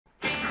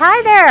Hi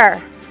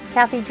there,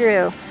 Kathy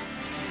Drew,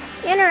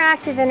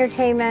 Interactive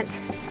Entertainment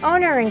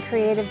owner and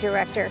creative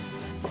director.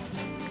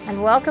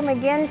 And welcome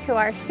again to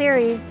our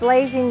series,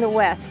 Blazing the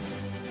West.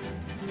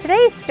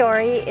 Today's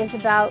story is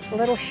about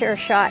little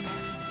SureShot,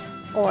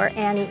 or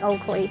Annie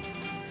Oakley.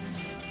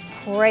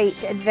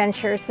 Great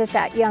adventures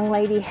that young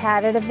lady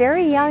had at a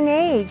very young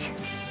age.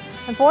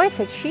 And boy,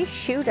 could she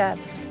shoot a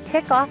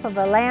tick off of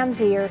a lamb's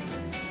ear.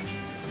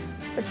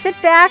 But sit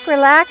back,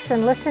 relax,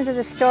 and listen to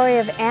the story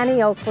of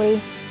Annie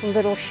Oakley,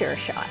 Little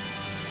SureShot.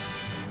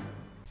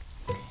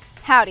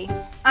 Howdy,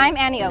 I'm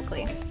Annie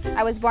Oakley.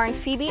 I was born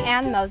Phoebe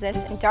Ann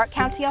Moses in Darke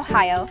County,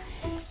 Ohio,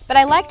 but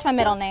I liked my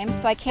middle name,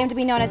 so I came to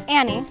be known as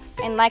Annie,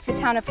 and liked the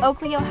town of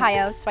Oakley,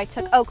 Ohio, so I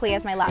took Oakley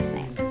as my last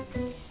name.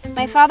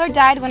 My father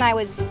died when I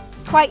was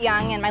quite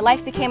young, and my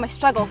life became a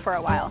struggle for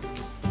a while.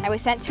 I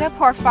was sent to a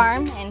poor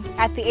farm, and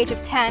at the age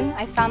of 10,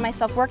 I found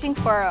myself working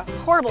for a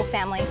horrible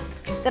family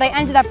that I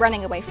ended up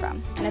running away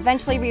from, and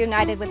eventually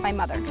reunited with my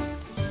mother.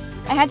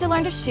 I had to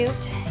learn to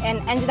shoot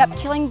and ended up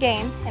killing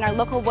game in our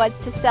local woods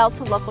to sell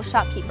to local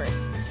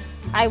shopkeepers.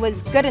 I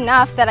was good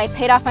enough that I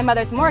paid off my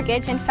mother's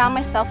mortgage and found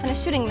myself in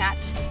a shooting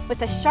match with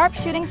the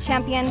sharpshooting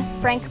champion,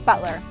 Frank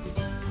Butler.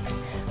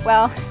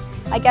 Well,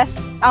 I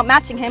guess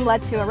outmatching him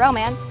led to a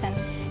romance, and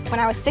when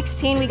I was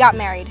 16, we got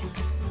married.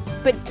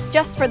 But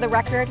just for the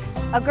record,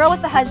 a girl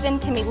with a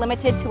husband can be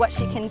limited to what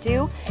she can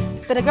do,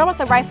 but a girl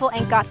with a rifle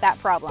ain't got that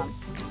problem.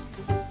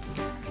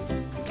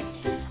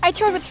 I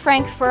toured with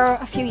Frank for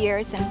a few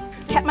years and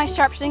kept my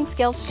sharpshooting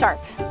skills sharp.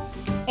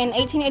 In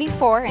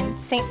 1884, in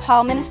St.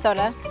 Paul,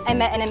 Minnesota, I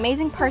met an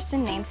amazing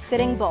person named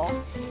Sitting Bull,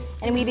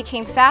 and we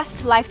became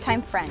fast,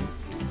 lifetime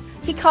friends.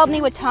 He called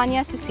me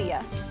Watanya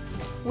Cecilia,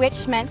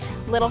 which meant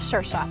Little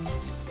SureShot.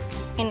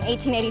 In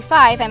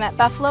 1885, I met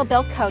Buffalo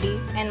Bill Cody,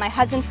 and my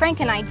husband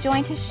Frank and I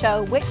joined his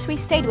show, which we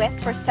stayed with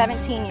for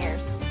 17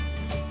 years.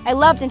 I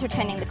loved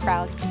entertaining the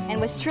crowds, and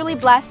was truly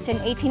blessed in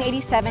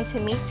 1887 to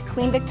meet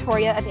Queen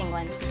Victoria of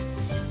England.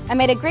 I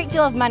made a great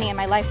deal of money in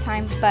my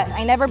lifetime, but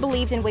I never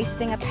believed in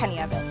wasting a penny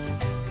of it.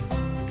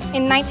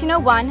 In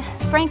 1901,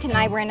 Frank and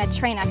I were in a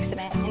train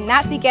accident, and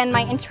that began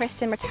my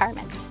interest in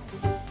retirement.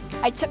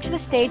 I took to the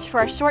stage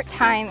for a short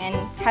time and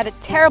had a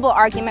terrible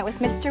argument with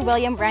Mr.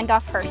 William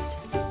Randolph Hearst,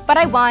 but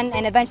I won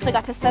and eventually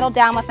got to settle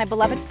down with my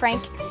beloved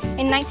Frank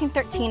in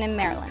 1913 in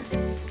Maryland.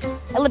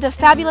 I lived a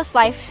fabulous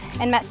life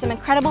and met some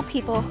incredible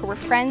people who were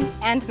friends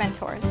and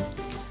mentors.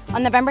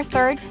 On November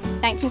 3rd,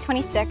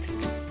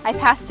 1926, I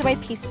passed away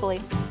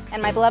peacefully,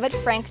 and my beloved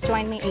Frank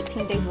joined me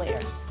 18 days later.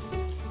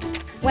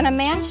 When a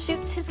man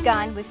shoots his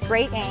gun with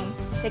great aim,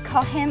 they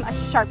call him a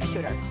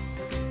sharpshooter.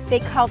 They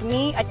called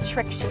me a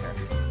trick shooter.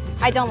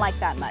 I don't like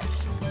that much.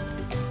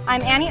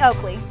 I'm Annie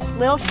Oakley,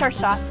 Little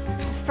SureShot,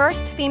 the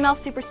first female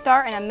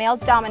superstar in a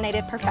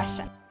male-dominated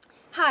profession.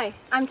 Hi,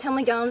 I'm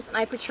Timley Gomes, and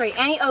I portray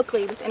Annie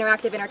Oakley with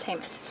Interactive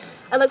Entertainment.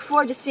 I look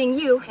forward to seeing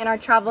you in our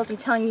travels and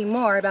telling you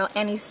more about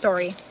Annie's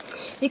story.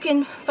 You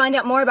can find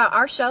out more about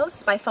our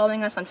shows by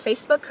following us on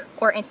Facebook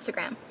or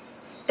Instagram.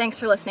 Thanks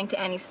for listening to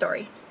Annie's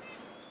story.